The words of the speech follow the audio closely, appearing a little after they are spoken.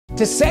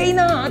To say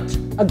not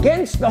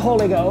against the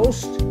Holy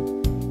Ghost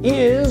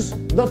is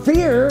the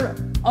fear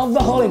of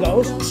the Holy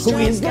Ghost, who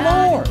is the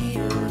Lord.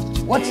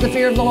 What's the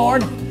fear of the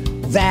Lord?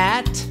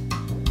 That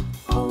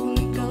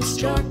Holy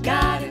Ghost, your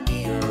God in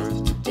the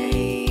earth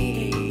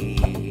today.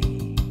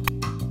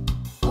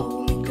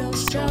 Holy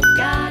Ghost, your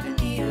God in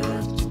the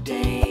earth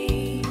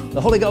today.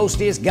 The Holy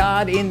Ghost is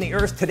God in the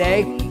earth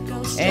today,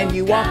 and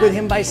you walk with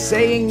him by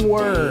saying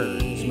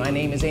words. My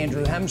name is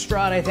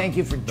A.J.Hemstrought. I thank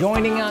you for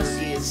joining us.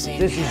 If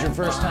this is your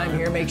first time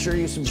here, make sure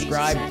you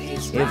subscribe.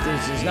 If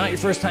this is not your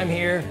first time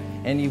here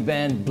and you've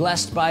been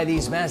blessed by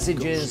these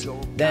messages,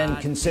 then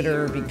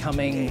consider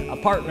becoming a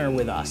partner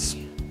with us.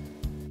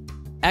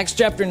 Acts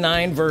chapter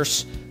 9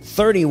 verse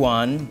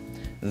 31.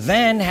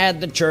 Then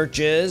had the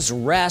churches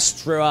rest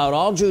throughout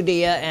all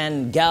Judea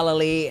and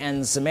Galilee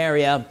and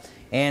Samaria,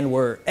 and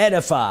were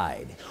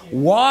edified,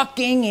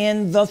 walking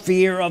in the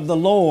fear of the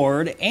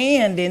Lord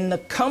and in the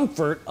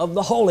comfort of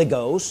the Holy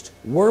Ghost,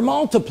 were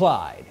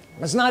multiplied.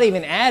 It's not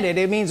even added,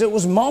 it means it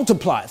was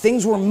multiplied.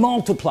 Things were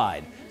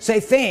multiplied. Say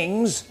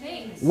things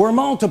were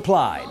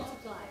multiplied.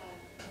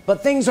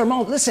 But things are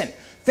listen,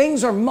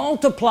 things are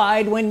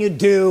multiplied when you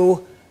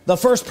do the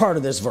first part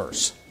of this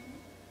verse.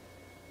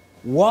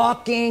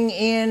 Walking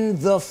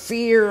in the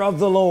fear of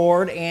the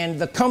Lord and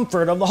the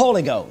comfort of the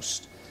Holy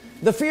Ghost.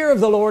 The fear of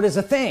the Lord is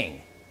a thing.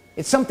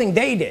 It's something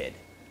they did.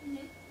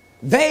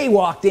 They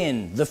walked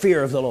in the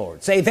fear of the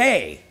Lord. Say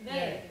they.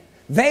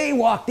 They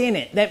walked in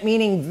it. That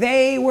meaning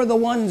they were the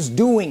ones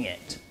doing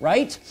it,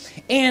 right?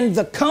 And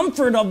the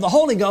comfort of the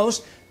Holy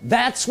Ghost,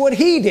 that's what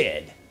he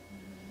did.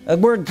 The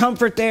word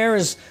comfort there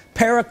is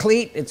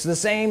paraclete. It's the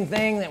same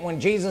thing that when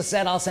Jesus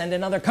said, I'll send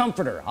another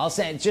comforter. I'll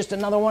send, it's just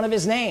another one of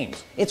his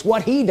names. It's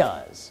what he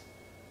does.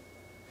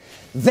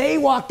 They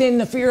walked in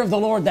the fear of the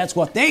Lord. That's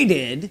what they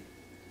did.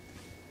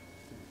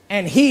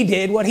 And he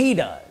did what he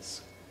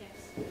does.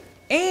 Yes.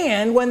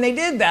 And when they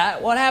did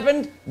that, what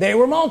happened? They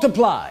were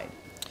multiplied.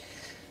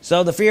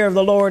 So the fear of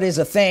the Lord is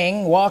a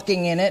thing.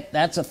 Walking in it,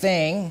 that's a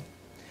thing.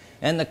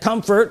 And the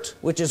comfort,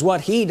 which is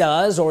what he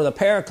does, or the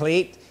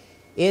paraclete,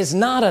 is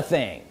not a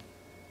thing.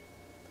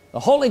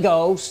 The Holy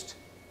Ghost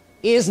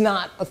is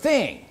not a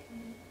thing.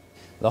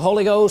 The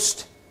Holy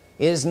Ghost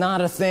is not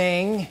a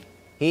thing.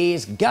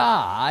 He's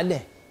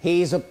God.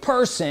 He's a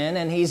person,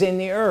 and he's in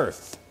the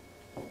earth.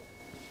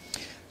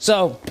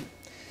 So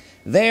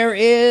there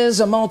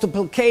is a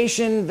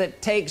multiplication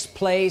that takes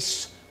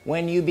place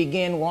when you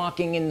begin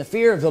walking in the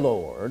fear of the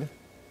Lord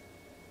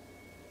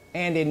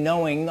and in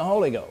knowing the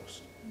Holy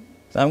Ghost.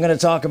 So I'm going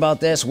to talk about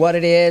this, what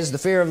it is, the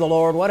fear of the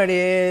Lord, what it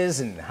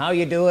is, and how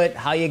you do it,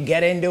 how you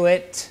get into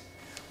it.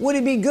 Would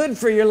it be good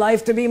for your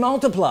life to be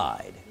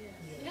multiplied?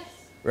 Yes.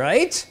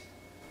 Right?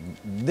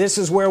 This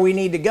is where we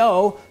need to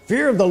go.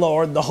 Fear of the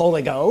Lord, the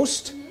Holy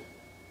Ghost,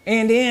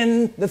 and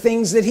in the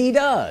things that he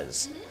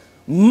does.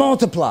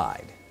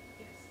 Multiplied.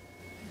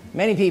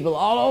 Many people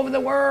all over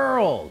the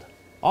world,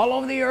 all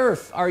over the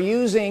earth, are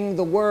using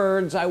the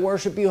words, I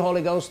worship you,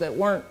 Holy Ghost, that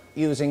weren't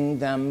using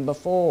them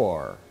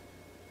before.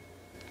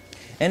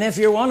 And if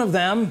you're one of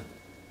them,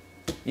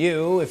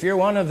 if you're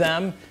one of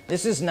them,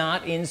 this is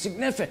not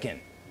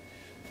insignificant.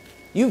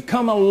 You've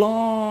come a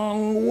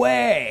long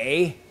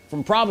way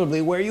from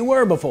probably where you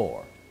were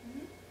before.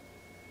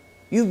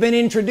 You've been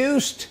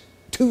introduced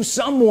to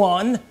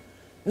someone,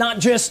 not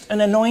just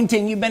an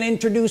anointing. You've been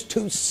introduced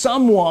to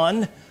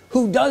someone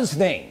who does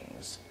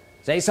things.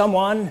 Say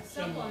someone.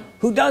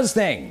 Who does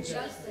things.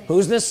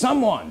 Who's this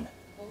someone?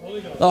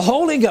 The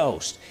Holy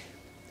Ghost.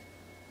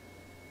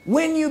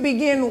 When you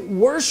begin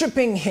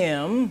worshiping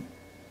him,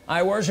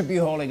 I worship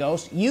you, Holy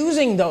Ghost,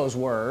 using those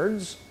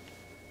words,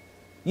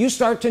 you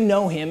start to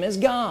know him as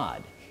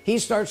God. He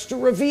starts to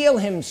reveal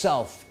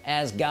himself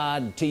as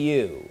God to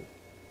you.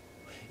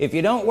 If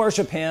you don't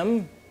worship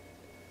him,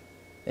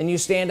 then you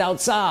stand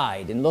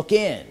outside and look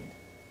in.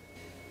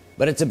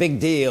 But it's a big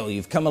deal.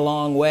 You've come a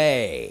long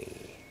way.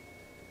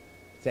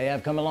 Say,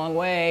 I've come a long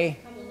way.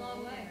 Come a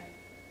long way.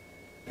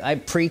 I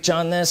preach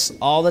on this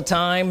all the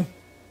time.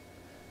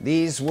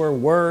 These were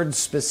words,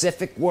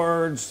 specific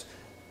words.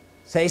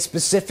 Say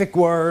specific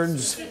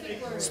words.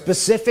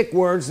 Specific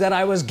words that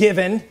I was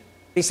given.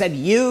 He said,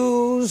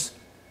 use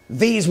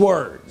these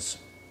words.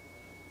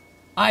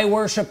 I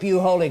worship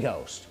you, Holy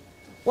Ghost.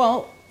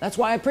 Well, that's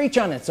why I preach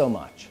on it so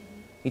much.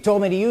 He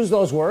told me to use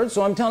those words,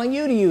 so I'm telling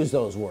you to use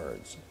those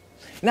words.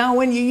 Now,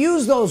 when you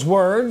use those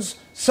words,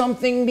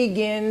 something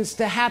begins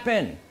to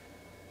happen.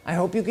 I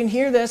hope you can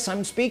hear this.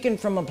 I'm speaking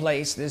from a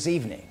place this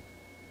evening.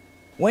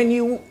 When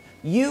you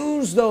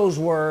use those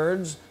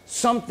words,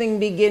 something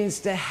begins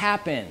to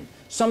happen.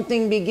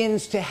 Something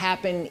begins to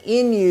happen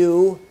in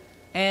you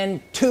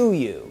and to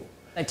you.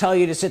 I tell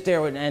you to sit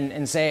there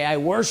and say, I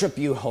worship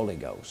you, Holy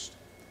Ghost.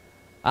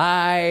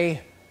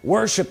 I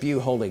worship you,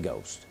 Holy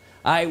Ghost.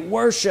 I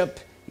worship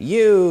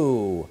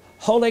you,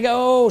 Holy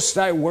Ghost.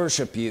 I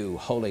worship you,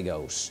 Holy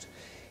Ghost.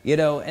 You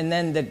know, and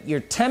then that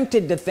you're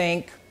tempted to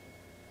think,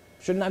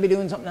 shouldn't I be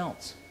doing something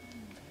else?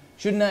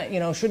 Shouldn't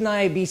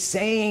I be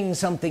saying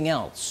something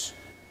else?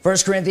 1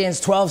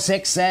 Corinthians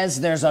 12:6 says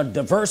there's a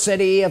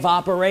diversity of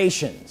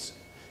operations.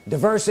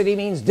 Diversity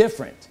means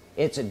different.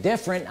 It's a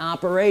different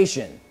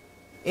operation.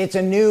 It's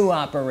a new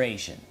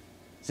operation.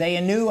 Say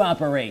a new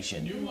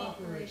operation. New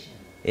operation.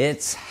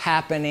 It's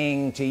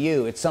happening to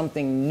you. It's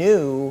something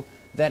new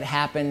that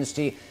happens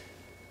to you.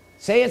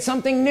 Say it's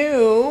something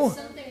new,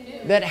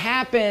 that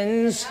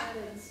happens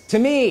to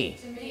me.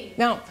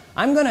 Now,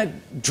 I'm going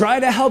to try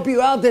to help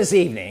you out this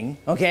evening,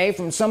 okay,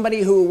 from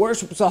somebody who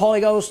worships the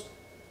Holy Ghost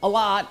a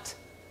lot.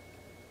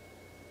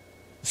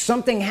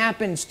 Something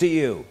happens to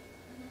you.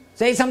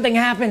 Say something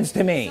happens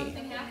to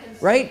me.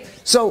 Right?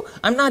 So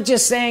I'm not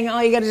just saying, oh,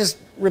 you got to just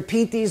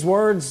repeat these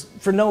words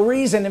for no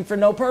reason and for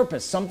no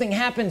purpose. Something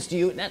happens to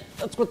you.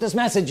 That's what this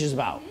message is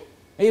about.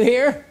 Are you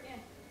here? Yeah.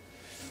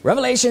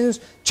 Revelations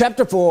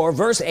chapter 4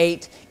 verse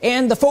 8.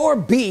 And the 4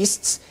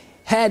 beasts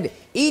had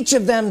each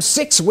of them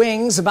 6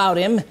 wings about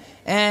him,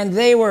 and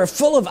they were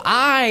full of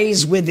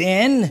eyes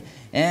within,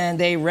 and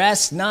they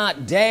rest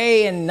not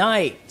day and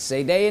night.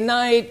 Say day and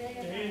night.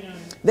 Day and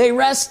night. They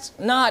rest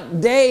not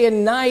day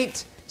and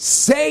night,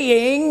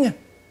 saying,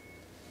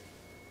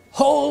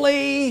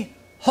 Holy,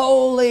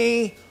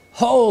 holy,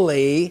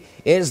 holy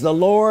is the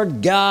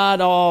Lord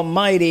God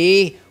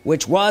Almighty,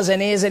 which was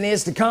and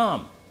is to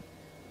come.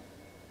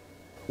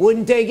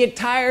 Wouldn't they get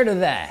tired of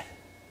that?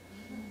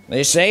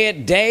 They say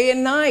it day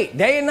and night.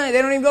 Day and night.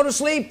 They don't even go to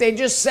sleep. They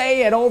just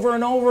say it over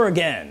and over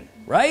again.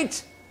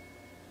 Right?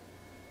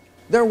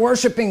 They're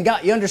worshiping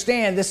God. You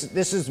understand,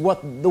 this is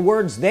what the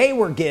words they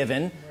were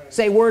given. Right.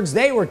 Say words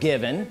they were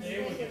given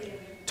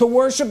to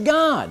worship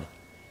God.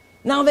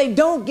 Now they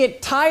don't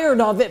get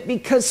tired of it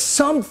because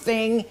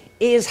something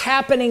is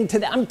happening to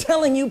them. I'm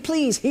telling you,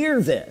 please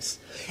hear this.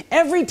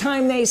 Every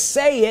time they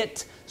say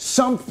it,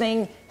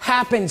 something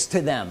happens to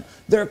them.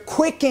 They're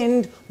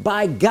quickened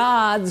by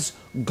God's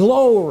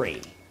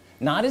glory.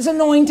 Not his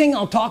anointing.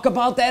 I'll talk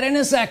about that in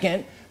a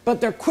second.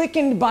 But they're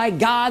quickened by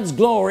God's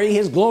glory.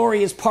 His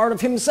glory is part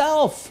of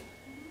himself.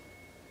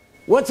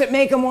 What's it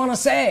make them want to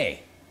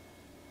say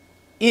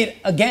it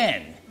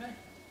again?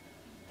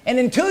 And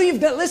until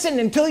you've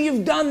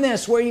done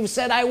this, where you've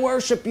said, I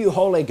worship you,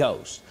 Holy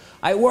Ghost.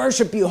 I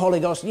worship you, Holy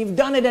Ghost. And you've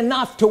done it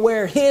enough to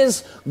where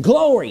his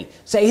glory,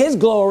 say his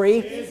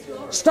glory,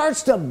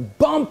 starts to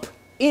bump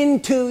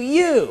into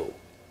you.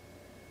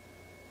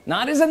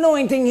 Not his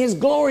anointing, his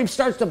glory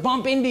starts to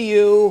bump into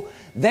you.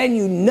 Then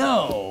you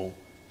know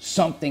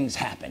something's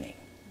happening.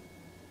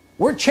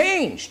 We're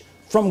changed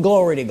from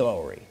glory to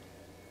glory.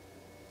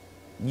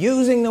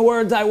 Using the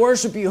words, I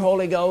worship you,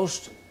 Holy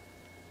Ghost,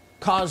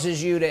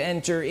 causes you to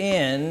enter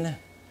in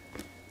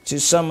to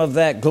some of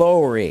that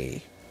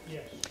glory.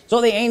 Yes.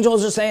 So the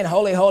angels are saying,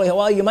 holy, holy.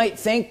 Well, you might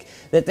think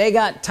that they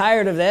got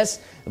tired of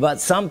this,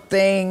 but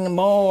something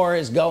more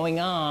is going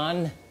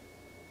on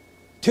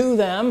to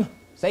them.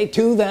 Say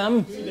to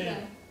them. To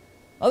them.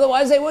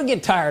 Otherwise they would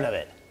get tired of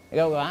it. They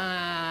go,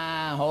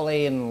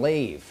 holy, and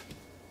leave.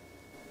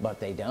 But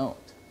they don't.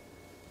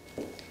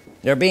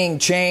 They're being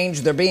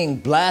changed. They're being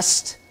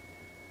blessed.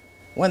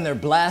 When they're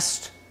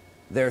blessed,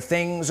 their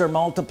things are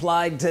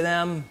multiplied to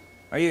them.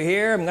 Are you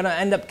here? I'm going to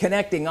end up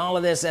connecting all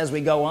of this as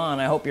we go on.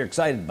 I hope you're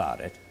excited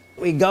about it.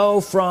 We go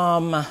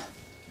from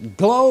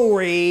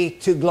glory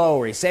to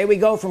glory. Say we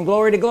go from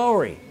glory to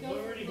glory.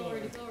 Glory to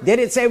glory. Did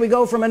it say we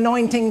go from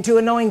anointing to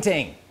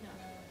anointing?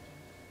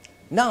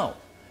 No.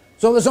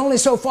 So there's only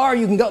so far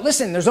you can go.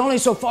 Listen, there's only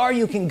so far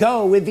you can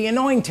go with the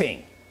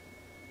anointing.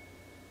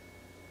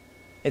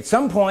 At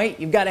some point,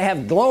 you've got to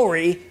have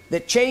glory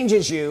that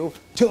changes you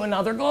to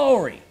another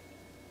glory.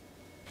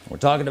 We're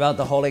talking about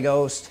the Holy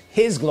Ghost,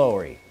 his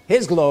glory.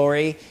 His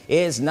glory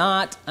is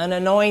not an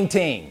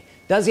anointing.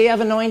 Does he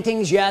have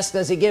anointings? Yes.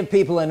 Does he give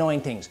people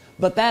anointings?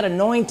 But that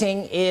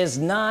anointing is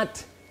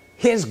not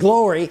his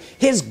glory.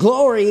 His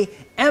glory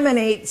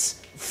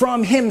emanates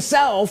from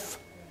himself.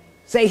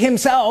 Say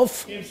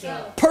himself.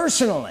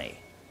 Personally.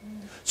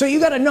 So you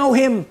got to know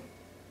him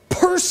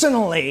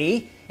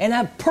personally and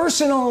have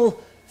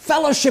personal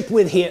fellowship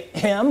with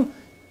him,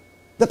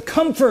 the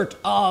comfort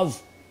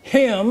of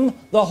him,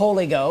 the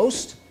Holy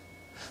Ghost,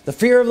 the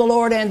fear of the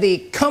Lord and the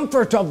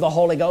comfort of the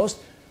Holy Ghost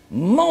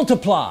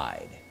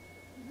multiplied.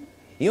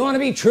 You want to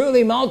be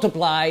truly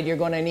multiplied, you're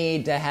going to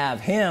need to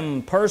have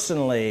him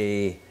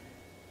personally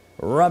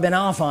rubbing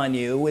off on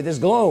you with his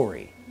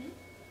glory.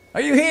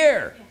 Are you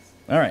here? Yes.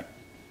 All right.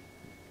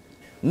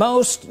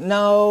 Most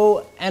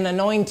know an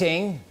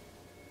anointing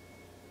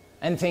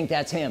and think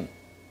that's him.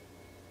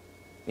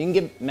 You can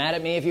get mad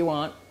at me if you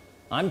want.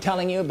 I'm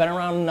telling you, I've been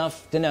around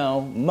enough to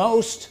know.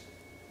 Most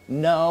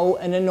know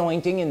an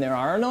anointing, and there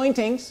are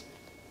anointings.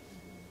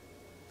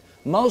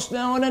 Most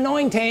know an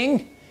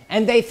anointing,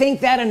 and they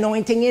think that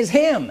anointing is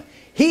him.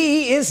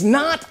 He is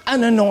not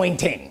an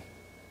anointing.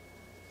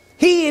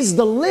 He is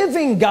the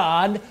living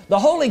God, the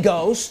Holy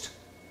Ghost.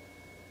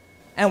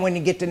 And when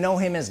you get to know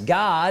him as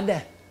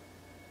God,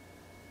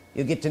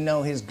 you get to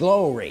know his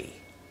glory.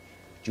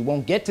 But you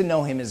won't get to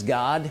know him as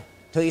God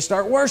till you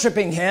start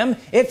worshiping him.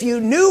 If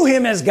you knew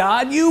him as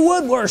God, you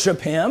would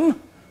worship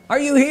him. Are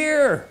you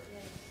here?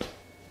 Yes.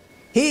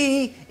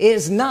 He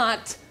is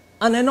not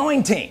an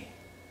anointing.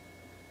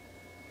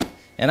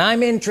 and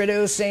I'm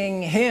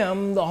introducing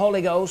him, the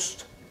Holy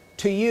Ghost,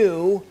 to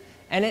you,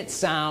 and it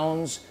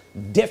sounds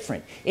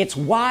different. It's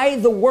why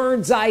the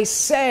words I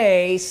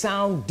say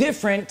sound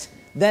different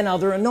than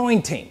other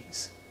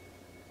anointings,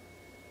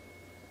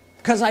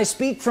 because I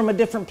speak from a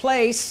different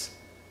place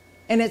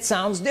and it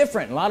sounds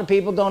different. A lot of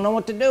people don't know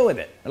what to do with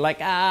it. They're like,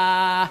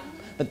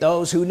 but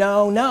those who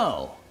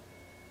know.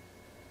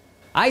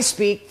 I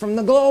speak from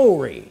the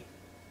glory.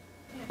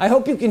 I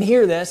hope you can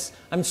hear this.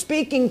 I'm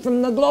speaking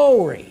from the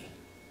glory.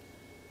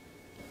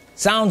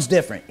 Sounds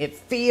different. It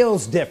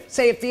feels different.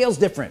 Say, it feels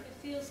different.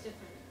 It feels different.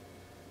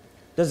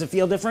 Does it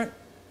feel different?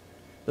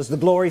 Does the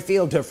glory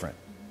feel different?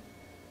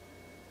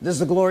 Does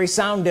the glory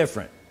sound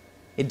different?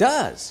 It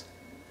does.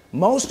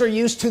 Most are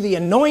used to the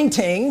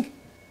anointing.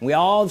 We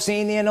all have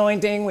seen the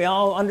anointing. We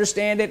all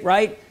understand it,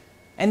 right?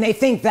 And they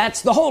think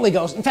that's the Holy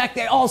Ghost. In fact,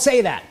 they all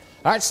say that.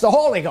 That's the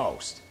Holy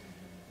Ghost.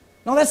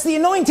 No, that's the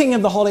anointing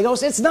of the Holy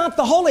Ghost. It's not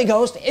the Holy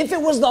Ghost. If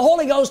it was the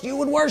Holy Ghost, you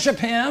would worship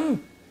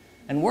him.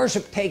 And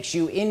worship takes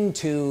you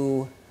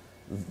into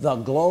the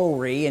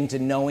glory, into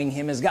knowing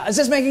him as God. Is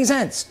this making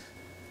sense?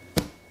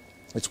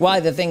 It's why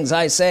the things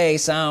I say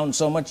sound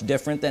so much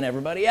different than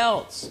everybody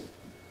else.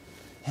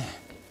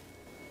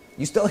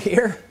 You still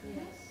here?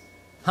 Yes.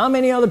 How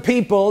many other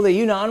people that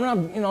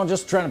I'm not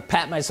just trying to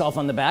pat myself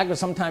on the back, but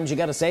sometimes you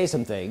got to say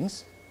some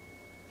things.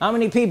 How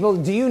many people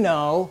do you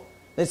know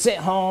that sit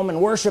home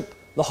and worship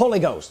the Holy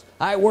Ghost?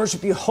 I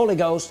worship you, Holy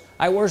Ghost.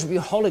 I worship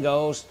you, Holy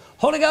Ghost.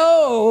 Holy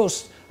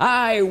Ghost,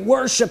 I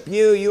worship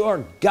you. You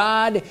are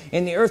God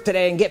in the earth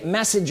today, and get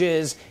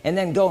messages and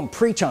then go and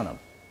preach on them.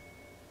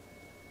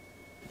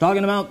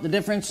 Talking about the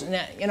difference,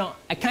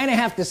 I kind of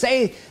have to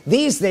say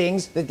these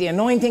things, that the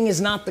anointing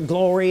is not the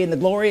glory and the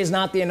glory is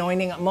not the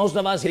anointing. Most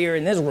of us here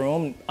in this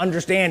room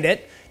understand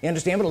it. You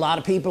understand, but a lot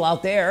of people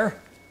out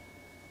there.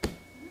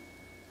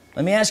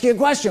 Let me ask you a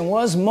question.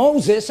 Was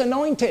Moses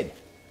anointed?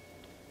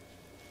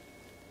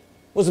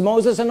 Was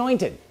Moses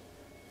anointed?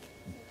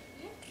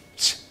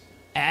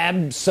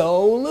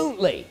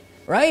 Absolutely.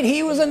 Right?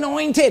 He was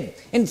anointed.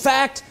 In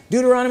fact,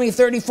 Deuteronomy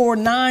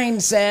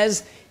 34:9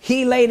 says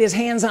he laid his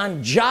hands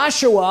on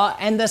Joshua,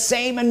 and the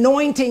same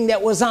anointing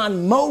that was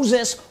on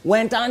Moses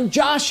went on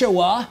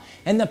Joshua,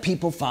 and the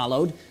people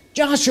followed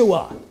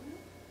Joshua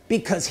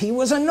because he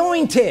was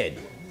anointed.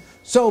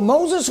 So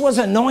Moses was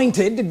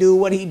anointed to do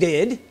what he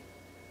did,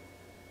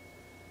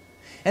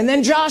 and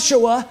then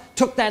Joshua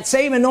took that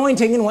same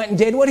anointing and went and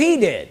did what he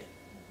did.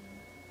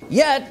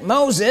 Yet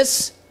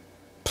Moses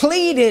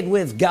pleaded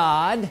with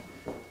God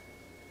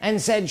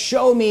and said,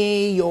 show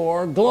me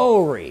your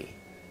glory.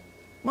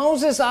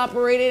 Moses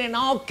operated in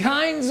all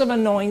kinds of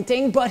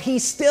anointing, but he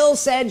still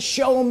said,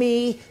 show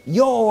me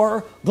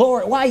your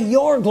glory. Why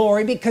your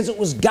glory? Because it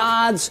was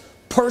God's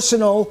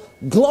personal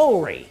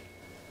glory.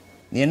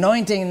 The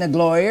anointing and the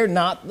glory are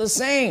not the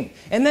same.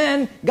 And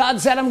then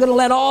God said, I'm going to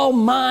let all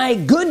my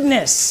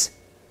goodness.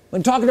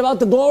 When talking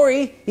about the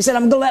glory, he said,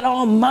 I'm going to let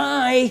all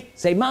my,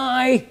 say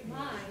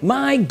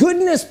my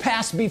goodness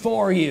pass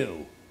before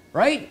you.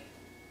 Right?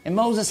 And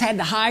Moses had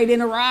to hide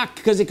in a rock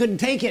because he couldn't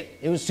take it.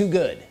 It was too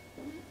good.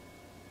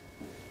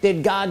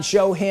 Did God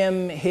show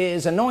him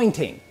his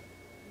anointing?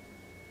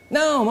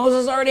 No,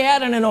 Moses already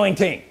had an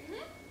anointing.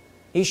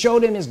 He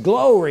showed him his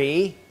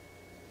glory.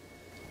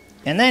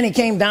 And then he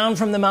came down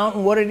from the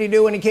mountain. What did he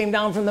do when he came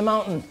down from the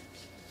mountain?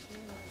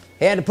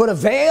 He had to put a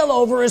veil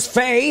over his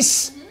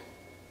face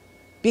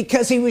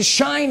because he was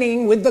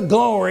shining with the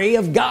glory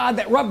of God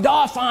that rubbed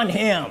off on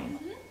him.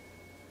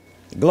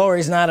 The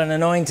glory is not an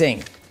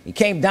anointing. He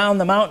came down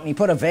the mountain. He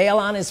put a veil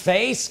on his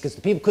face because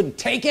the people couldn't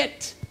take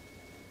it.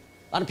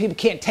 A lot of people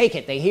can't take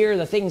it. They hear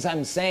the things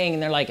I'm saying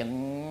and they're like,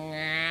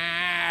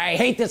 I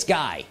hate this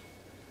guy.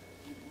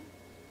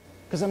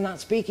 Because I'm not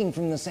speaking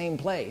from the same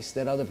place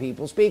that other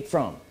people speak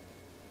from.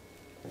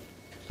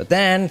 But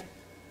then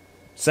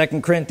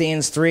 2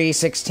 Corinthians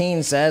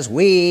 3:16 says,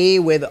 we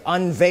with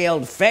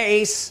unveiled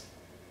face,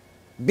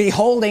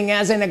 beholding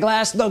as in a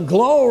glass the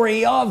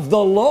glory of the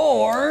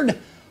Lord,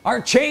 are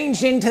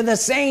changed into the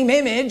same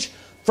image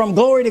from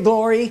glory to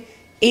glory,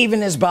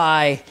 even as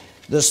by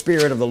the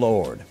Spirit of the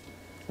Lord.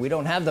 We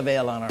don't have the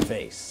veil on our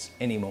face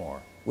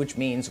anymore, which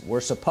means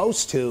we're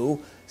supposed to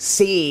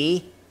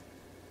see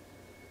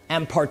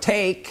and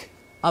partake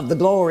of the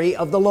glory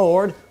of the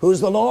Lord. Who's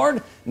the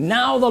Lord?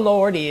 Now the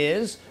Lord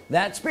is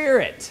that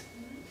Spirit.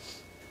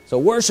 So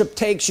worship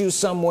takes you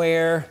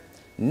somewhere.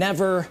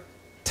 Never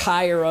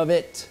tire of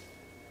it.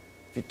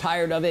 If you're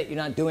tired of it, you're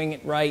not doing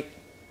it right.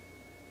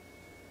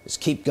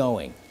 Just keep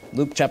going.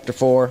 Luke chapter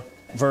 4,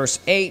 verse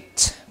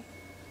 8.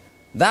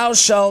 Thou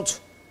shalt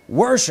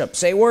worship.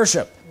 Say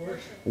worship.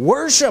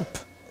 Worship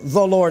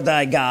the Lord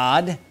thy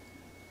God,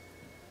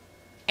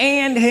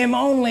 and him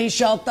only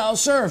shalt thou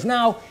serve.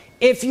 Now,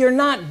 if you're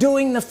not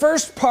doing the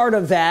first part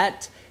of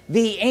that,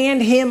 the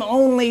and him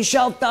only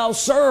shalt thou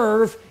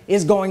serve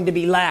is going to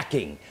be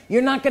lacking.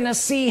 You're not going to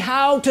see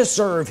how to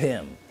serve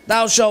him.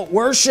 Thou shalt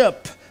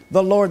worship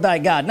the Lord thy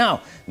God.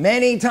 Now,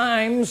 many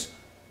times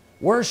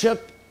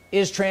worship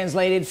is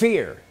translated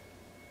fear,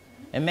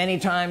 and many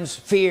times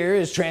fear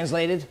is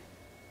translated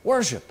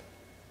worship.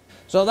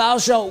 So thou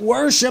shalt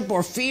worship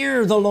or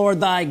fear the Lord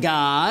thy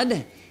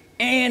God,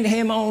 and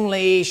him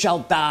only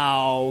shalt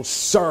thou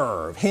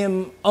serve.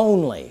 Him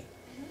only.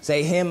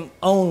 Say him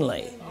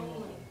only.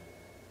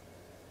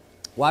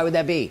 Why would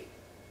that be?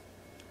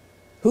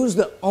 Who's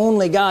the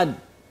only God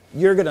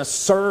you're going to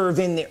serve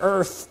in the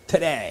earth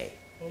today?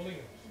 Holy Ghost.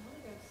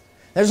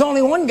 There's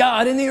only one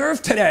God in the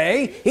earth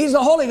today. He's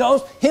the Holy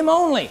Ghost. Him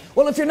only.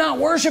 Well, if you're not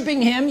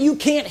worshiping him, you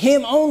can't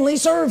him only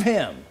serve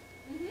him.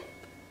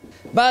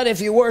 But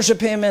if you worship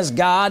him as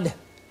God,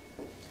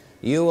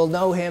 you will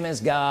know him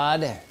as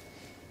God.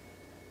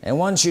 And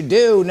once you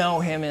do know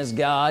him as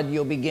God,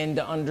 you'll begin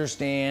to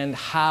understand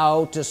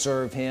how to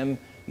serve him.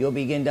 You'll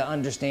begin to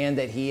understand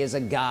that he is a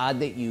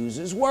God that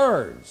uses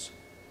words.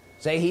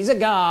 Say, he's a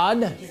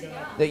God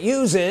that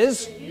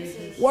uses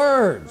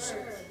words.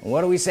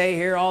 What do we say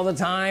here all the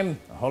time?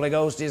 The Holy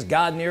Ghost is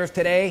God in the earth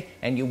today,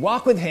 and you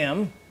walk with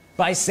him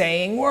by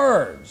saying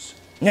words.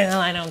 No,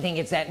 I don't think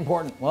it's that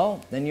important.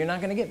 Well, then you're not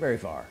going to get very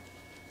far.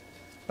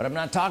 But I'm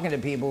not talking to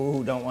people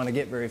who don't want to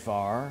get very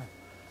far.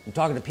 I'm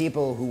talking to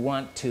people who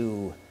want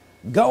to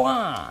go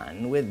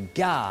on with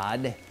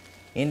God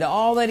into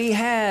all that he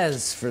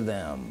has for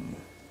them.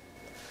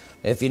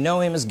 If you know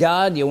him as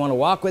God, you want to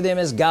walk with him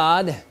as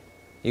God,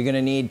 you're going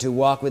to need to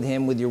walk with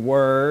him with your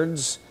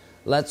words.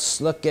 Let's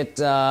look at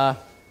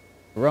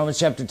Romans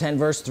chapter 10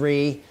 verse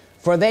 3.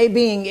 For they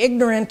being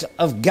ignorant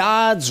of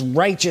God's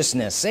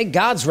righteousness. Say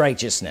God's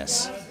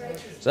righteousness.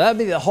 So that would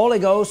be the Holy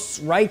Ghost's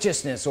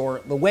righteousness,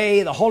 or the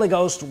way the Holy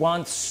Ghost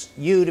wants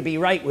you to be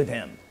right with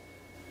him.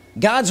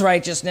 God's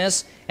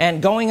righteousness,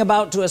 and going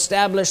about to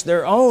establish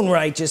their own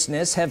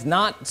righteousness, have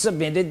not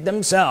submitted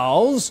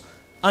themselves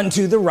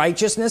unto the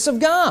righteousness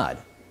of God,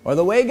 or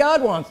the way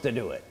God wants to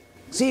do it.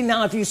 See,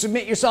 now if you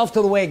submit yourself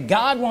to the way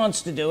God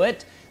wants to do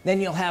it,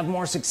 then you'll have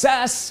more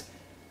success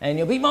and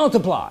you'll be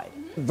multiplied.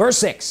 Verse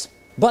 6.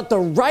 But the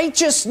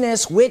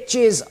righteousness which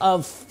is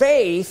of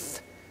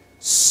faith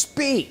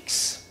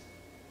speaks.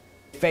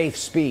 Faith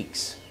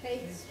speaks.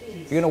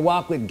 You're going to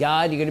walk with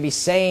God. You're going to be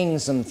saying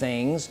some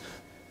things.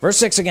 Verse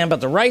 6 again. But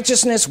the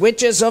righteousness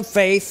which is of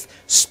faith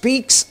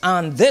speaks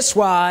on this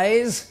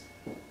wise.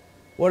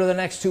 What are the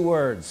next two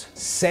words?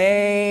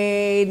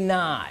 Say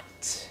not.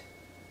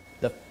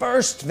 The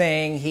first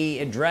thing he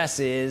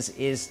addresses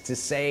is to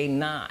say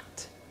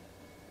not.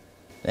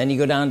 Then you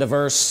go down to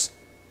verse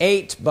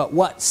 8. But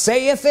what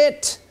saith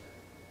it?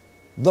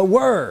 The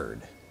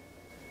word.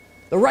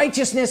 The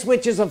righteousness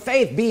which is of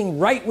faith, being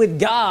right with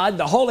God,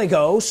 the Holy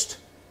Ghost,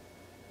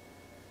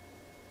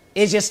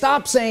 is you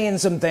stop saying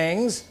some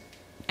things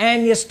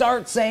and you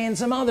start saying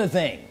some other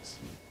things.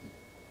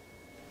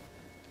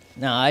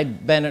 Now,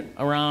 I've been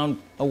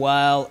around a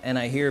while and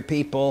I hear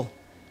people,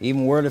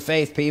 even word of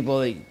faith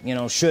people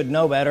that, should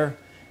know better,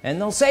 and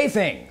they'll say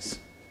things.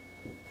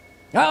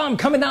 Oh, I'm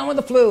coming down with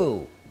the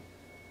flu.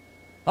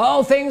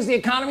 Oh, the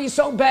economy is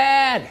so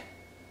bad.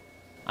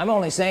 I'm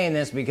only saying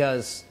this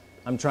because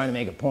I'm trying to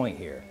make a point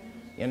here.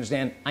 You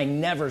understand? I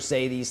never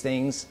say these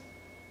things.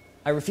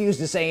 I refuse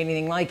to say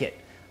anything like it.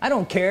 I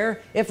don't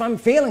care if I'm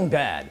feeling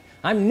bad.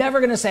 I'm never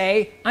going to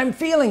say I'm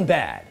feeling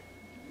bad.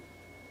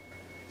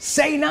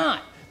 Say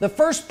not. The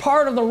first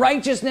part of the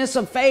righteousness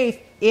of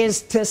faith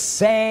is to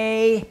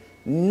say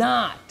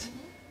not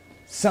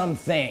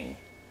something.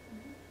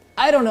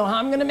 I don't know how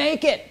I'm going to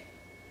make it.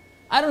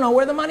 I don't know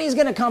where the money's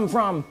going to come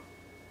from.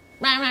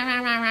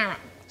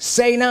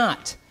 Say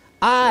not.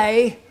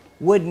 I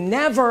would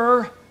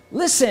never,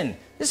 listen,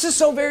 this is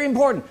so very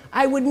important.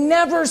 I would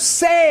never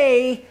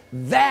say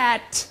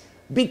that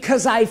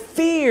because I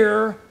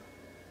fear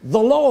the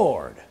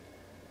Lord.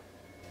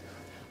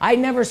 I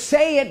never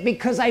say it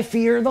because I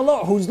fear the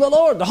Lord. Who's the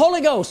Lord? The Holy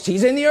Ghost.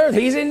 He's in the earth.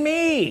 He's in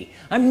me.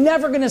 I'm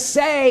never going to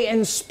say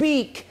and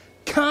speak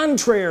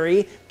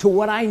contrary to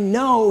what I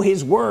know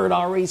his word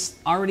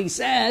already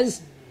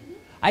says.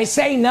 I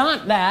say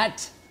not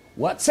that.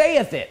 What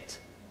saith it?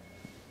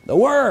 The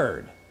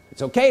word.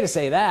 It's okay to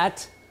say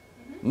that.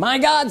 My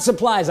God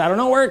supplies. I don't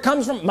know where it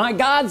comes from. My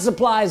God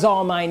supplies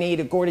all my need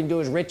according to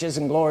his riches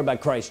and glory by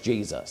Christ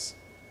Jesus.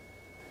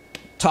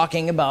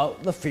 Talking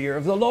about the fear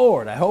of the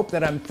Lord. I hope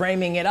that I'm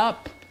framing it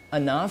up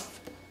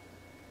enough.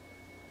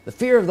 The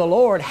fear of the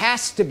Lord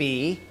has to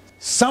be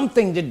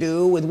something to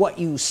do with what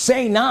you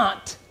say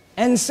not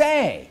and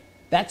say.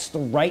 That's the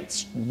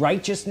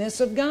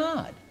righteousness of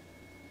God.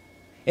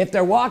 If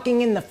they're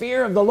walking in the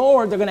fear of the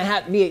Lord, they're going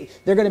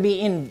to be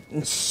in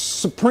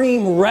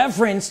supreme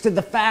reverence to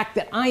the fact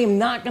that I am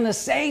not going to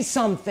say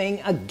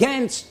something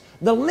against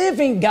the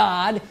living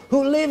God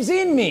who lives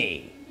in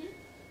me.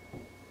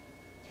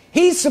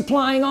 He's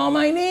supplying all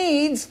my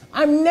needs.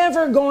 I'm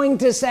never going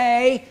to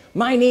say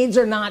my needs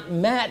are not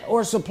met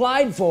or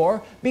supplied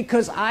for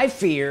because I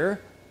fear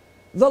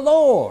the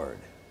Lord.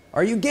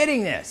 Are you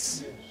getting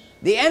this? Yes.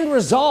 The end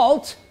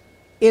result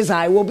is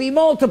I will be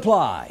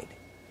multiplied.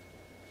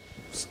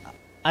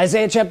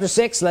 Isaiah chapter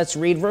 6, let's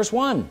read verse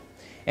 1.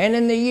 And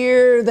in the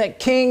year that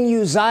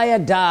King Uzziah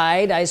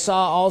died, I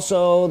saw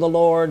also the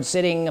Lord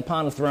sitting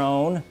upon a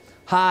throne,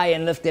 high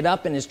and lifted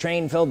up, and his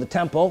train filled the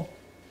temple.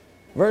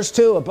 Verse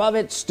 2, above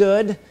it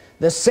stood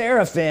the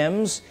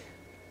seraphims.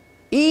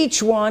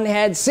 Each one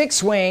had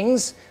 6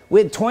 wings.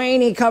 With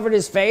twain he covered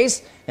his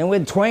face, and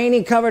with twain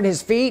he covered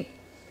his feet,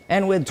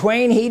 and with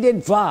twain he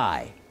did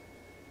fly.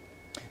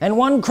 And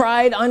one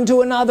cried unto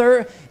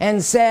another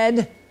and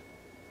said,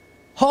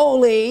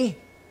 Holy,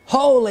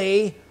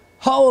 holy,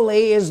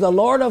 holy is the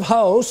Lord of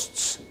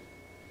hosts,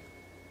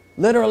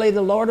 literally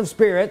the Lord of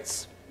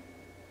spirits.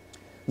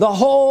 The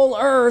whole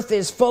earth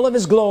is full of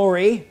his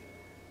glory.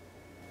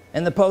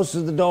 And the posts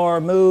of the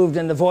door moved,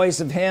 and the voice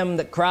of him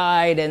that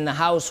cried, and the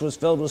house was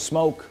filled with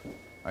smoke.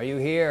 Are you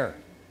here?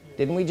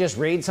 Didn't we just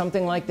read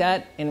something like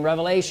that in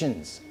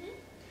Revelations?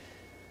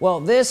 Well,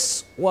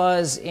 this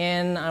was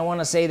in, I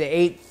want to say, the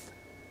 8th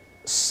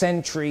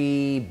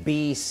century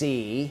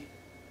BC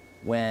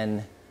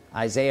when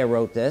Isaiah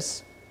wrote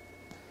this.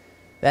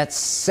 That's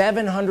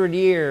 700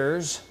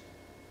 years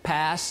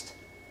past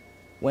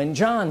when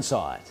John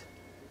saw it.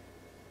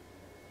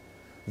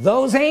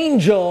 Those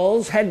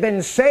angels had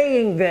been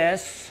saying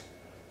this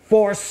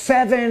for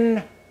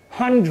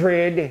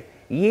 700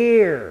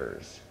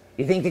 years.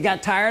 You think they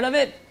got tired of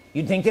it?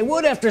 You'd think they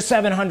would after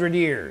 700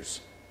 years.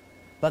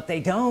 But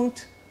they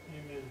don't.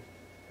 Amen.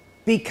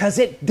 Because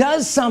it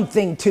does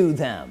something to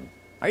them.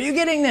 Are you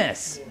getting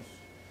this? Yes.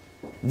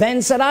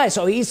 Then said I,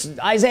 so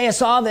Isaiah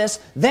saw this.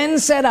 Then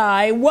said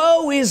I,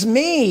 woe is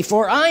me,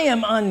 for I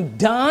am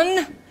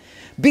undone,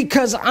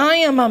 because I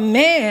am a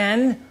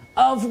man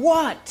of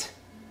what?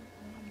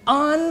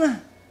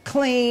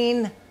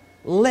 Unclean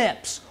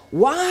lips.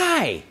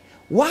 Why?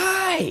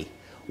 Why?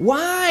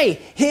 Why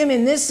him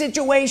in this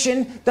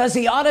situation does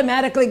he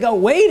automatically go,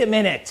 wait a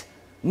minute,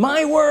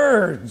 my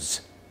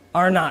words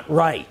are not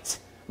right.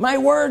 My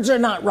words are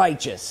not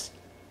righteous.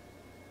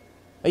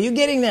 Are you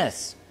getting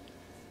this?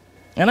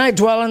 And I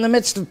dwell in the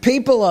midst of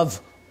people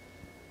of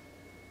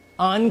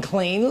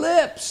unclean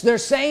lips. They're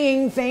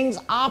saying things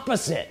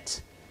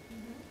opposite.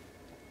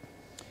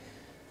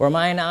 For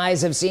mine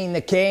eyes have seen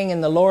the King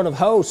and the Lord of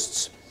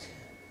hosts.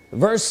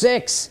 Verse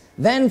 6,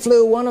 then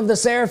flew one of the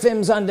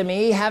seraphims unto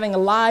me, having a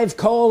live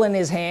coal in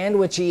his hand,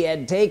 which he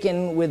had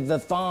taken with the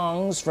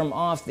thongs from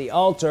off the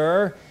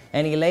altar,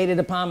 and he laid it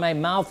upon my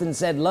mouth and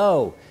said,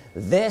 Lo,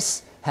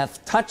 this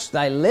hath touched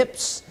thy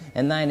lips,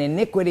 and thine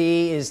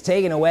iniquity is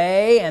taken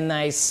away, and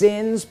thy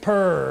sins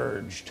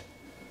purged.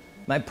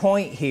 My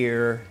point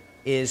here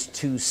is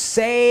to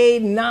say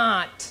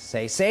not,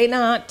 say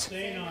not,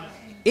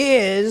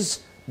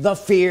 is the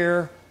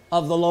fear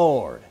of the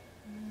Lord.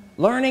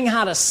 Learning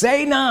how to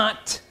say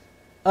not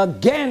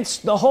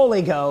against the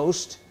Holy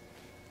Ghost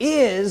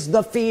is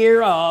the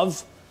fear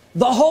of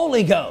the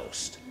Holy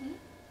Ghost.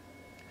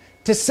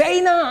 To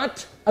say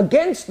not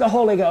against the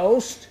Holy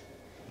Ghost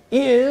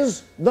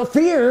is the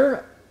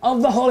fear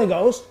of the Holy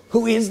Ghost,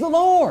 who is the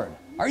Lord.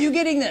 Are you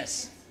getting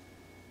this?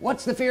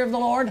 What's the fear of the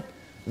Lord?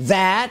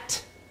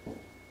 That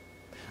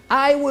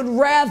I would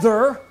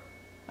rather,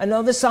 I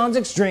know this sounds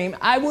extreme,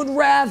 I would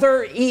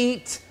rather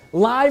eat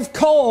live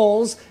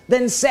coals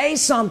than say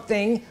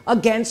something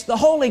against the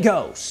Holy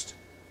Ghost.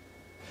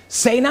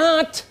 Say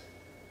not,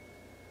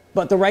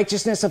 but the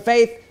righteousness of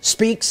faith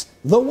speaks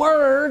the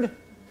word.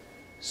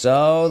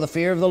 So the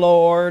fear of the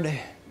Lord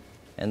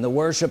and the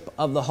worship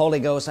of the Holy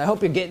Ghost. I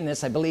hope you're getting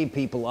this. I believe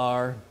people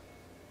are.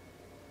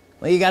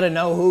 Well, you got to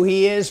know who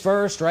he is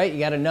first, right? You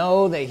got to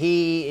know that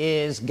he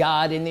is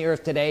God in the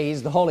earth today.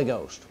 He's the Holy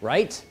Ghost,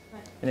 right?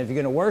 And if you're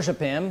going to worship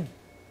him,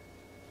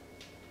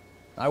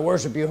 I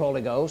worship you,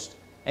 Holy Ghost,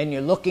 and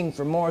you're looking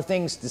for more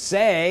things to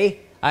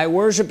say, I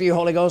worship you,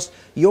 Holy Ghost,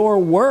 your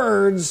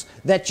words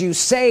that you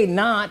say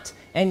not,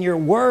 and your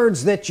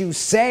words that you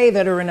say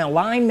that are in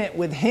alignment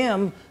with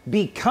him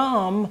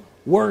become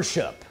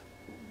worship.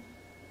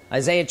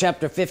 Isaiah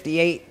chapter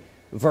 58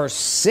 verse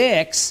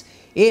 6,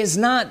 is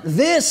not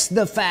this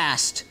the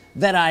fast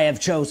that I have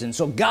chosen?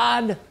 So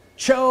God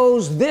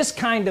chose this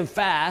kind of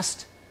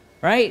fast,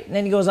 right? And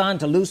then he goes on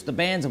to loose the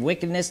bands of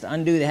wickedness, to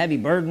undo the heavy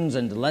burdens,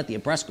 and to let the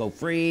oppressed go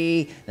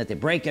free, that they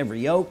break every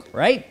yoke,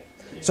 right?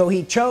 So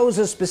he chose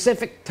a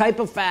specific type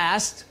of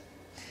fast.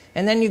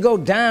 And then you go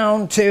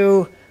down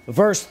to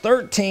verse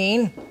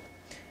 13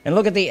 and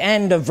look at the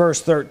end of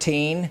verse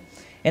 13,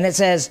 and it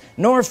says,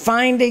 nor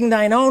finding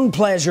thine own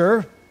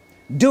pleasure,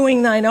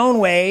 doing thine own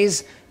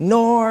ways,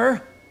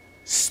 nor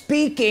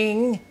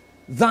speaking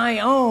thy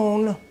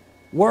own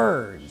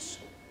words.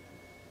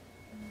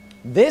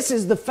 This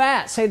is the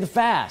fast. Say the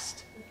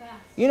fast. The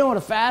fast. You know what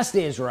a fast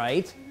is,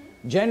 right?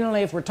 Mm-hmm.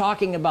 Generally, if we're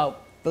talking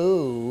about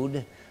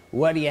food,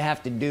 what do you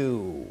have to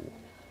do?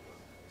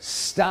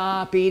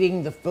 Stop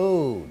eating the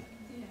food.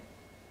 Yeah.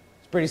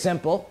 It's pretty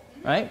simple,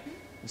 right?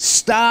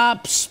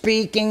 Stop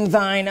speaking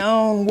thine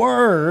own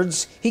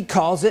words. He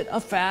calls it a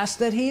fast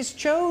that he's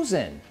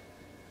chosen.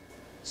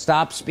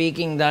 Stop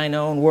speaking thine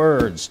own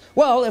words.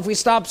 Well, if we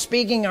stop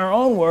speaking our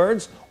own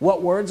words,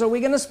 what words are we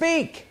going to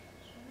speak?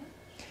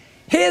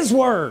 His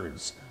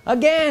words.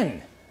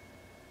 Again,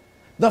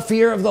 the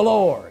fear of the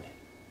Lord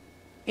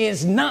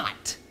is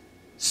not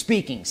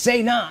speaking.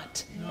 Say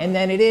not. No. And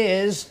then it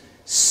is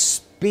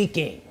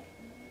speaking.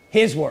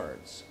 His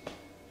words.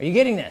 Are you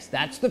getting this?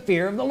 That's the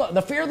fear of the Lord.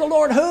 The fear of the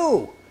Lord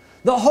who?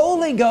 The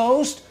Holy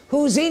Ghost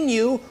who's in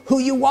you, who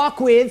you walk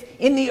with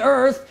in the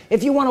earth.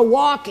 If you want to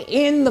walk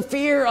in the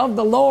fear of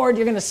the Lord,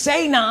 you're going to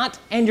say not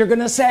and you're going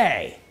to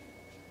say.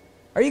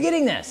 Are you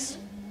getting this?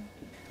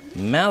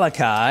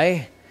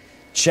 Malachi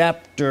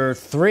chapter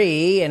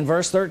 3 and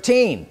verse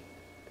 13.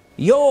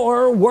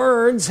 Your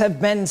words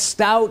have been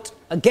stout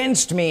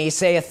against me,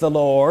 saith the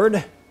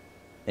Lord,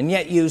 and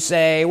yet you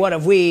say, what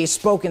have we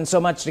spoken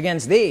so much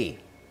against thee?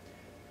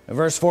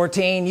 Verse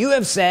 14, you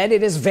have said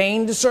it is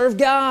vain to serve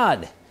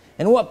God,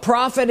 and what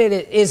profit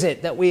is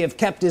it that we have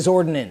kept his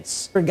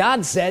ordinance? For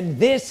God said,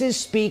 this is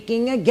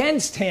speaking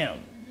against him.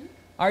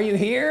 Are you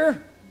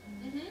here?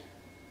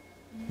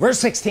 Verse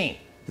 16,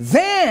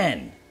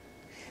 then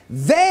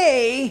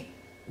they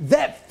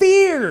that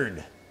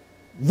feared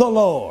the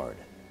Lord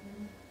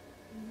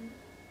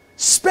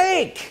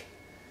spake.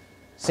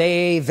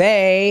 Say,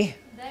 they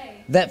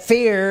that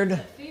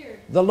feared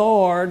the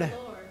Lord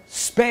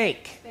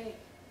spake.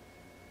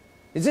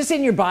 Is this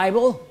in your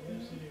Bible?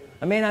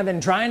 I mean, I've been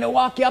trying to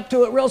walk you up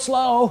to it real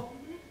slow.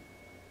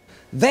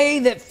 They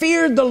that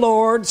feared the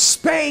Lord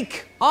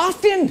spake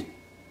often.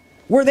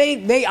 Were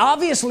they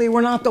obviously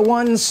were not the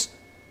ones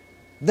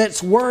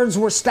that's words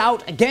were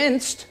stout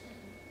against,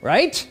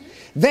 right?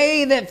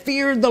 They that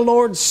feared the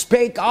Lord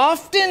spake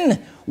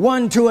often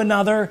one to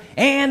another,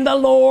 and the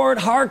Lord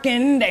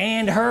hearkened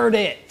and heard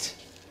it.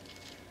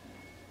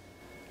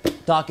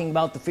 Talking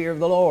about the fear of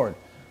the Lord.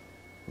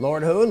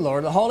 Lord who?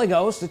 Lord the Holy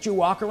Ghost that you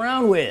walk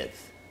around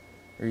with.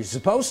 Are you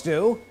supposed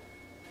to?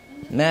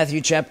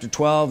 Matthew chapter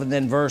 12 and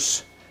then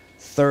verse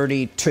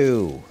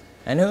 32.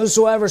 And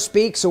whosoever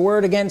speaks a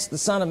word against the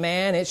Son of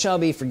Man, it shall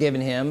be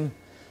forgiven him.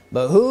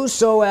 But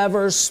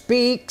whosoever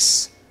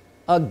speaks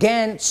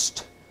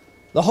against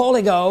the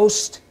Holy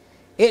Ghost,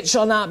 it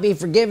shall not be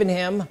forgiven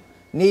him,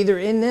 neither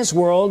in this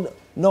world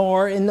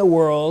nor in the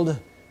world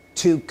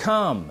to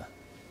come.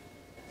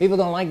 People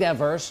don't like that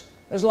verse.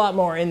 There's a lot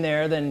more in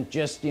there than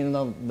just, you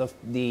know,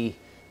 the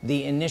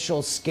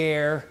initial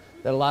scare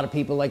that a lot of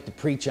people like to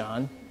preach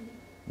on,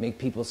 make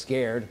people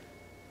scared.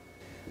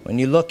 When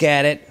you look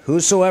at it,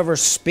 whosoever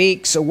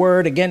speaks a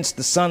word against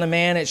the Son of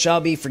Man, it shall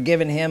be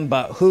forgiven him.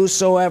 But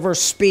whosoever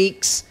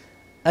speaks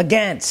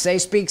against, say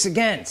speaks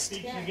against.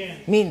 Speaks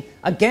against.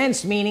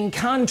 Against meaning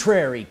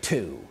contrary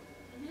to.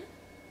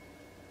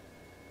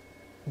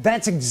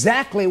 That's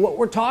exactly what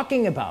we're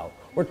talking about.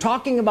 We're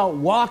talking about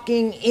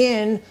walking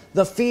in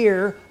the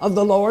fear of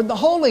the Lord, the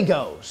Holy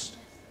Ghost.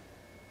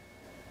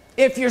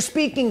 If you're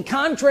speaking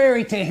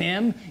contrary to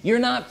him, you're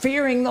not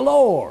fearing the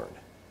Lord.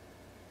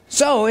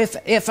 So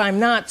if I'm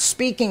not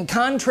speaking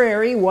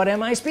contrary, what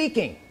am I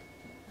speaking?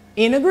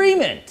 In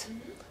agreement.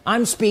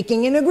 I'm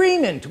speaking in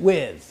agreement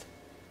with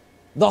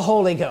the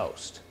Holy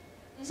Ghost.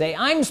 Say,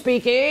 I'm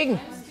speaking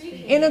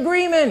in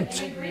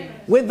agreement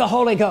with the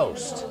Holy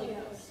Ghost.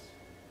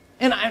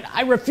 And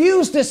I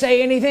refuse to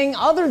say anything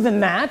other than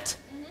that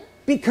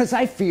because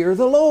I fear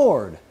the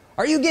Lord.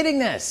 Are you getting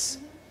this?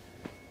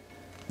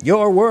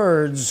 Your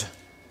words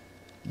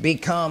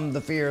become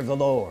the fear of the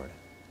Lord.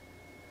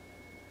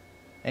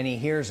 And he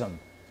hears them.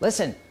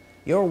 Listen,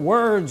 your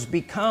words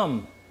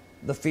become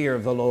the fear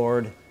of the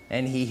Lord,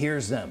 and he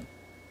hears them.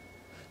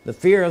 The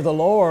fear of the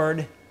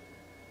Lord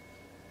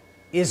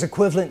is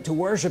equivalent to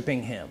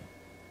worshiping him.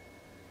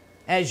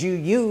 As you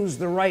use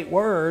the right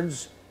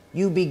words,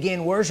 you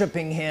begin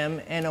worshiping him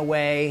in a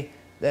way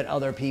that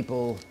other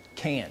people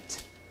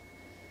can't.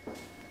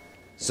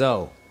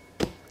 So,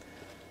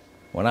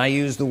 when I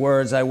use the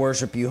words, I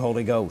worship you,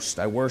 Holy Ghost.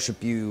 I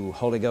worship you,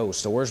 Holy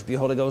Ghost. I worship you,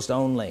 Holy Ghost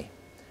only.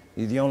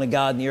 You're the only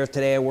God in the earth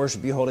today. I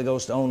worship you, Holy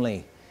Ghost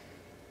only.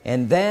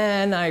 And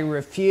then I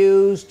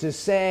refuse to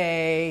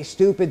say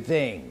stupid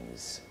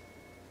things.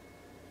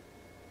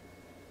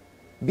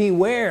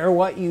 Beware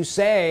what you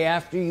say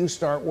after you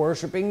start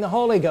worshiping the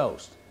Holy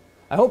Ghost.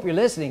 I hope you're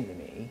listening to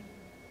me.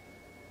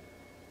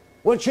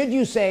 What should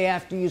you say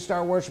after you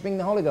start worshiping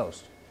the Holy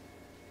Ghost?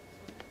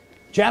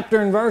 Chapter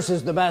and verse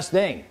is the best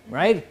thing,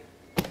 right?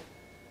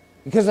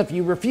 Because if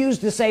you refuse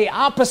to say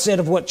opposite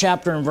of what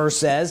chapter and verse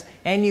says,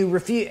 and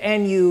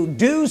you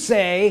do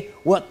say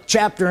what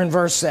chapter and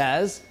verse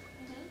says,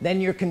 then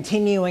you're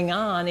continuing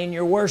on in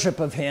your worship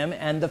of him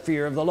and the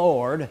fear of the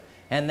Lord,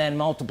 and then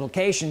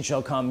multiplication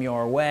shall come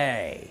your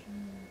way.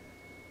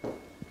 Is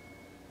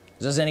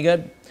this any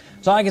good?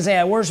 So I can say,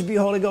 I worship you,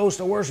 Holy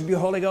Ghost. I worship you,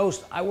 Holy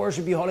Ghost. I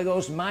worship you, Holy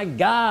Ghost. My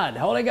God,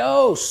 Holy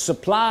Ghost,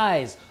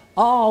 supplies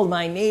all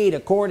my need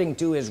according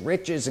to his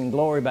riches and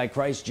glory by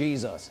Christ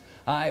Jesus.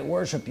 I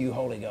worship you,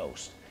 Holy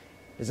Ghost.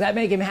 Does that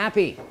make him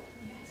happy?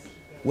 Yes.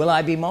 Will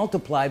I be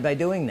multiplied by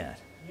doing that?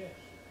 Yes.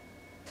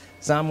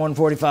 Psalm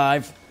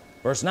 145,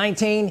 verse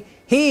 19.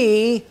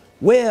 He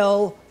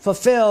will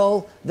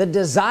fulfill the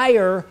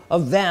desire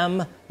of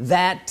them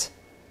that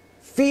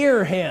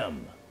fear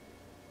him.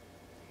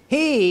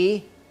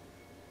 He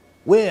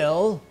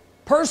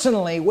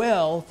personally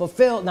will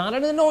fulfill, not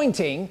an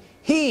anointing,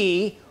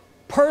 he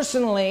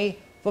personally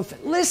fulfill.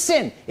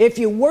 Listen, if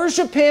you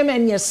worship him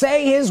and you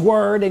say his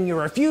word and you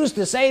refuse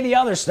to say the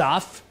other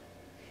stuff,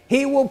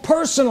 he will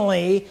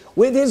personally,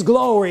 with his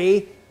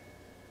glory,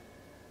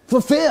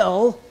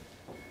 fulfill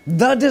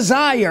the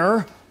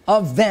desire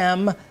of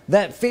them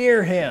that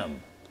fear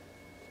him.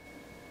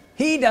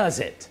 He does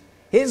it.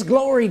 His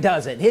glory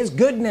does it. His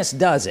goodness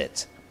does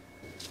it.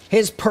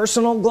 His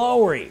personal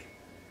glory.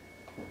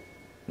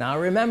 Now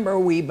remember,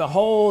 we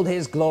behold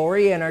his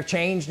glory and are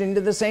changed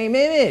into the same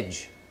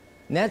image.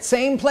 In that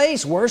same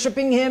place,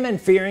 worshiping him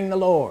and fearing the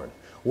Lord.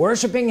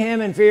 Worshiping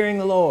him and fearing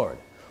the Lord.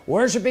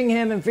 Worshiping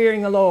him and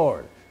fearing the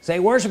Lord. Say,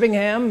 worshiping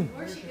him,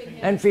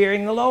 and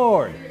fearing the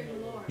Lord.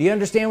 Do you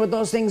understand what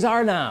those things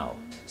are now?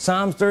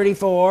 Psalms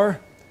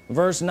 34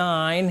 verse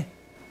 9.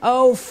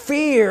 Oh,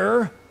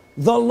 fear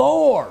the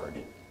Lord.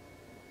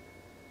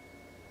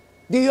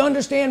 Do you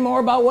understand more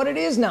about what it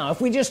is now?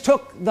 If we just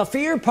took the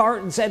fear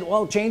part and said,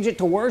 well, change it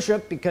to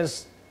worship,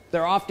 because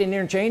they're often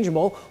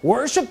interchangeable.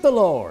 Worship the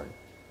Lord.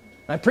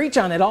 I preach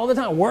on it all the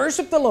time.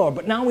 Worship the Lord.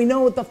 But now we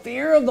know what the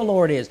fear of the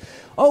Lord is.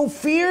 Oh,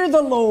 fear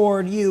the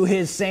Lord, you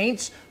his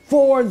saints,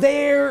 for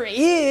there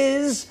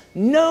is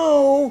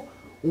no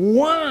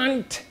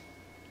want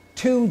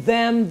to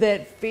them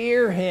that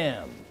fear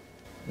him.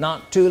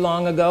 Not too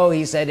long ago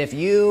he said, if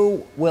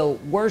you will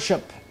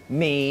worship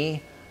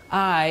me,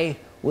 I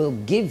will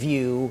give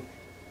you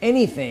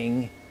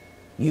anything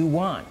you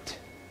want.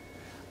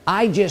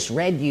 I just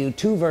read you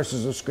 2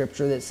 verses of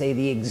scripture that say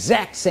the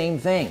exact same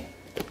thing.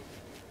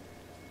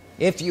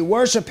 If you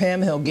worship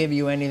him, he'll give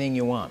you anything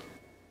you want.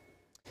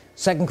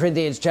 2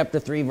 Corinthians chapter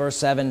 3 verse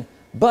 7.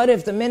 But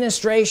if the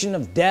ministration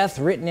of death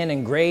written and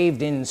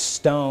engraved in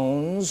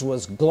stones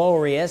was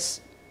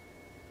glorious,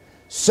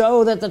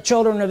 so that the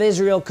children of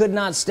Israel could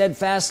not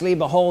steadfastly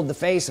behold the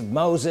face of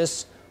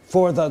Moses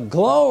for the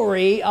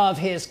glory of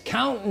his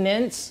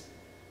countenance.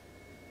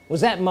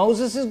 Was that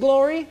Moses'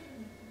 glory?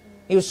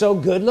 He was so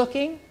good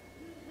looking?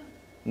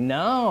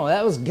 No,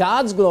 that was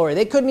God's glory.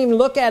 They couldn't even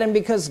look at him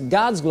because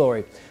God's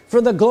glory.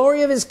 For the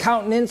glory of his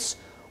countenance,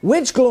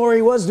 which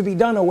glory was to be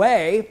done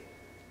away.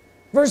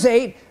 Verse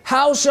 8,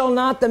 how shall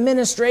not the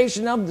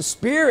ministration of the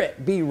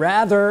Spirit be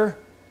rather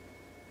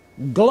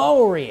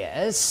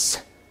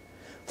glorious?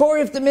 For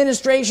if the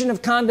ministration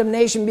of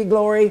condemnation be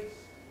glory,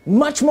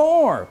 much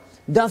more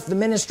doth the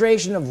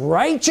ministration of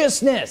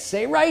righteousness,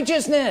 say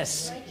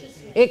righteousness,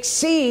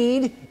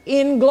 exceed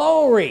in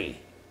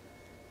glory.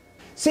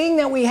 Seeing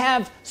that we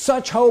have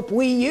such hope,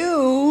 we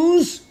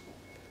use,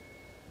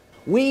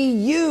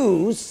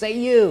 say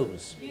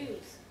use,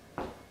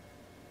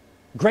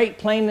 great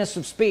plainness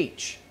of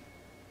speech.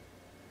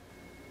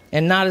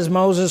 And not as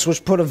Moses,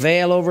 which put a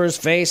veil over his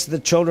face, the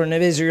children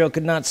of Israel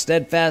could not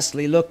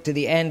steadfastly look to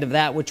the end of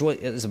that which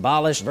was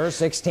abolished. Verse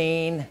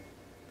 16,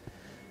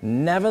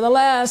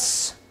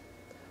 nevertheless,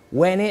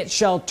 when it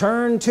shall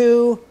turn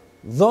to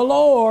the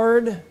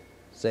Lord,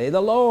 say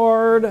the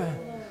Lord,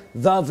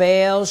 the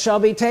veil shall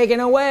be taken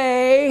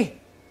away.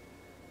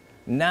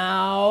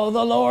 Now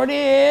the Lord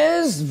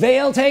is,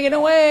 veil taken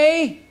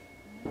away.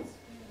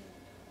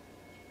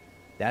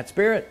 That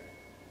Spirit.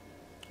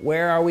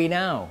 Where are we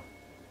now?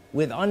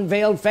 With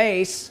unveiled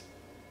face,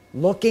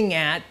 looking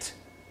at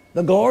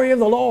the glory of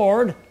the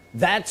Lord,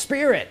 that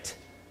Spirit,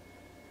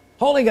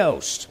 Holy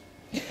Ghost.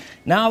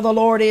 Now the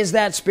Lord is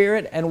that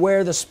Spirit, and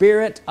where the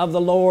Spirit of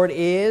the Lord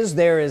is,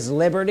 there is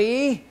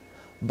liberty.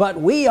 But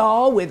we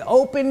all, with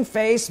open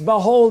face,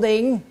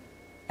 beholding,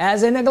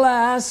 as in a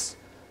glass,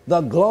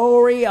 the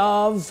glory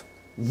of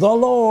the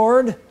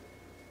Lord.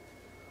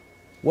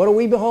 What are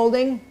we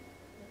beholding?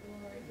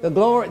 The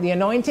glory, the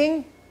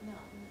anointing?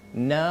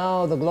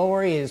 No, the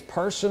glory is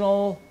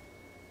personal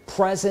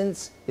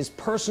presence, his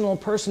personal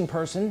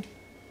person.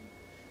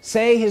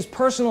 Say his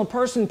personal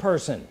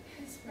person.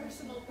 His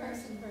personal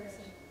person.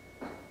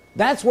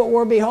 That's what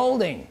we're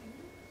beholding.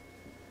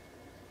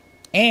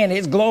 And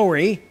his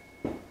glory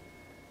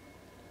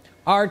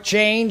are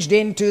changed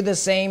into the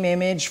same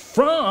image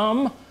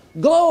from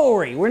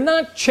glory. We're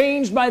not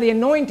changed by the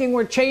anointing,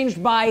 we're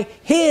changed by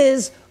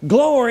his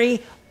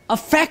glory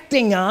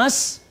affecting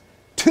us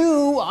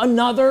to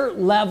another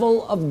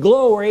level of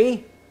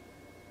glory.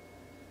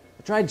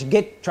 I tried to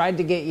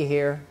get you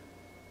here.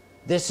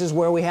 This is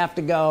where we have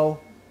to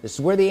go. This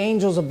is where the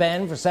angels have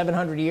been for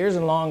 700 years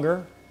and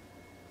longer.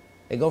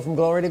 They go from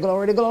glory to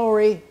glory to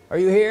glory. Are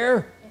you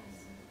here?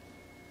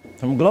 Yes.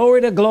 From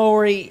glory to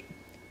glory,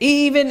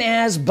 even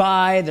as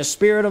by the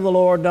Spirit of the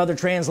Lord. Another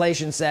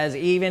translation says,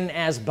 even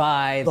as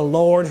by the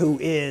Lord who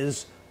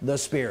is the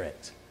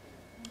Spirit.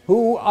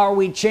 Who are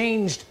we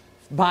changed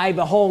by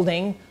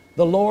beholding?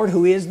 The Lord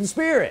who is the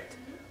Spirit.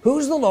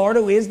 Who's the Lord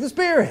who is the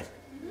Spirit?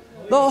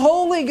 The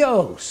Holy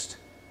Ghost.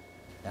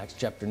 Acts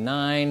chapter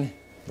 9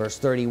 verse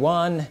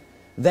 31.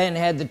 Then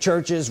had the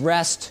churches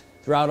rest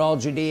throughout all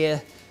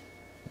Judea,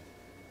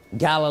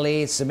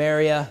 Galilee,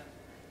 Samaria,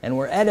 and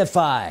were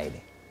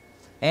edified,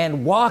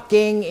 and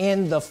walking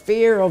in the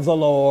fear of the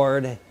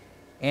Lord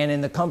and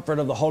in the comfort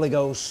of the Holy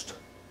Ghost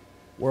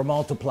were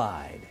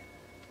multiplied.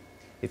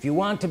 If you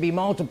want to be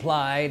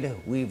multiplied,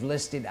 we've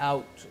listed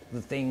out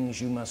the things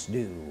you must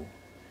do.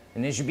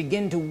 And as you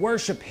begin to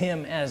worship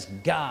him as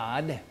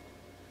God,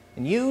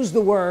 and use the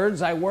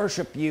words, I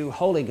worship you,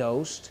 Holy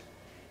Ghost,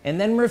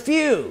 and then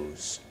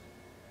refuse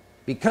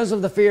because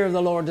of the fear of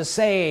the Lord, to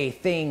say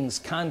things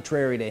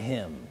contrary to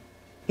him.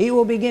 He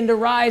will begin to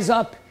rise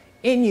up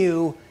in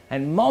you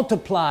and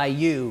multiply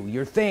you,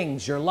 your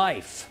things, your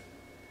life,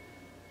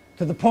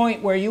 to the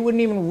point where you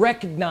wouldn't even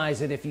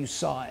recognize it if you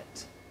saw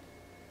it.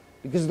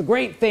 Because the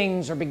great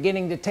things are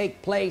beginning to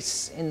take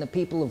place in the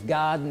people of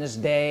God in this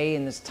day,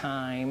 in this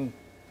time.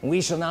 And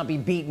we shall not be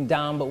beaten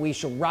down, but we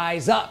shall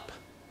rise up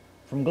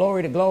from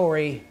glory to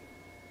glory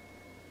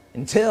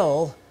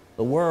until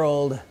the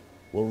world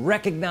will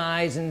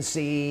recognize and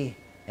see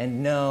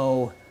and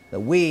know that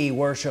we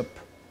worship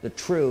the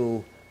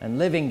true and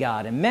living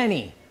God. And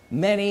many,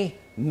 many,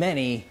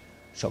 many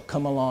shall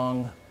come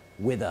along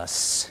with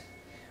us.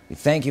 We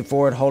thank you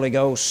for it, Holy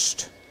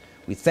Ghost.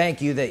 We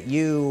thank you that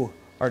you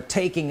are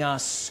taking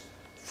us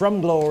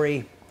from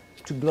glory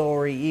to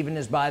glory, even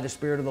as by the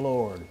Spirit of the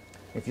Lord.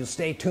 If you'll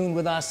stay tuned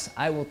with us,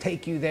 I will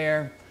take you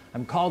there.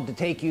 I'm called to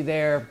take you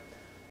there.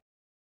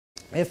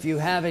 If you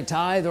have a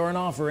tithe or an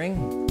offering,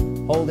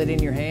 hold it in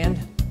your hand.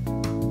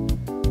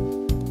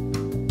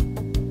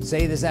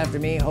 Say this after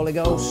me. Holy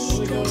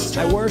Ghost,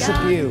 I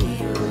worship you.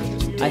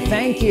 I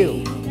thank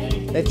you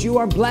that you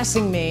are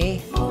blessing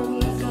me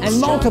and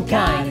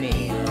multiplying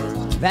me.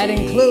 That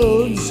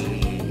includes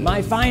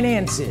my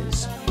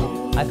finances.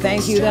 I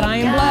thank you that I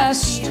am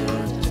blessed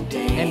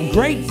and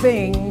great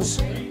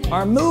things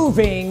are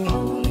moving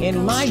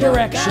in my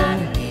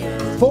direction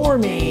for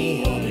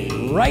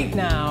me right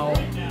now,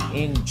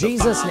 in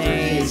Jesus'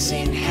 name.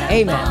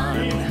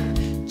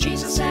 Amen.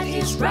 Jesus at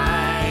his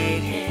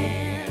right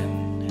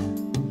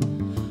hand.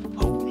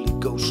 Holy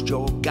Ghost,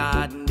 your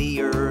God in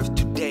the earth.